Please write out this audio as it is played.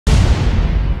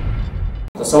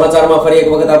समाचार में फरी एक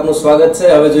वखत आपનું સ્વાગત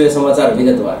છે। હવે જોઈએ સમાચાર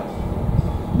વિગતવાર।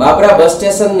 બાબરા બસ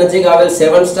સ્ટેશન નજીક આવેલ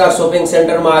 7 સ્ટાર શોપિંગ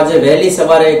સેન્ટરમાં આજે વહેલી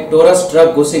સવારે એક ટોરસ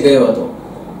ટ્રક ઘૂસી ગયો હતો।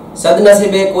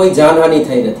 સદનસીબે કોઈ જાનહાનિ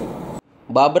થઈ નથી।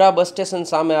 બાબરા બસ સ્ટેશન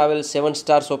સામે આવેલ 7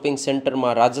 સ્ટાર શોપિંગ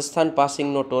સેન્ટરમાં રાજસ્થાન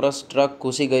પાસિંગનો ટોરસ ટ્રક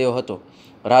ઘૂસી ગયો હતો।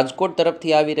 રાજકોટ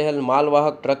તરફથી આવી રહેલ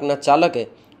માલવાહક ટ્રકના ચાલકે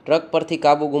ટ્રક પરથી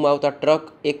કાબુ ગુમાવતા ટ્રક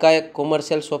એકાએક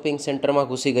કોમર્શિયલ શોપિંગ સેન્ટરમાં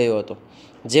ઘૂસી ગયો હતો,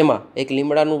 જેમાં એક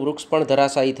લીમડાનું વૃક્ષ પણ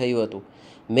ધરાશાયી થયું હતું।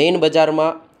 મેઇન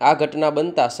બજારમાં આ ઘટના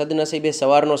બનતા સદનસીબે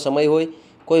સવારનો સમય હોય,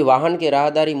 કોઈ વાહન કે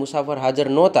રાહદારી મુસાફર હાજર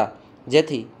નહોતા,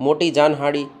 જેથી મોટી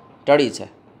જાનહાનિ ટળી છે।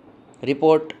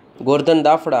 Report Gordhan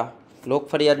Dafda,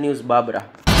 લોકફરિયાદ news, Babra.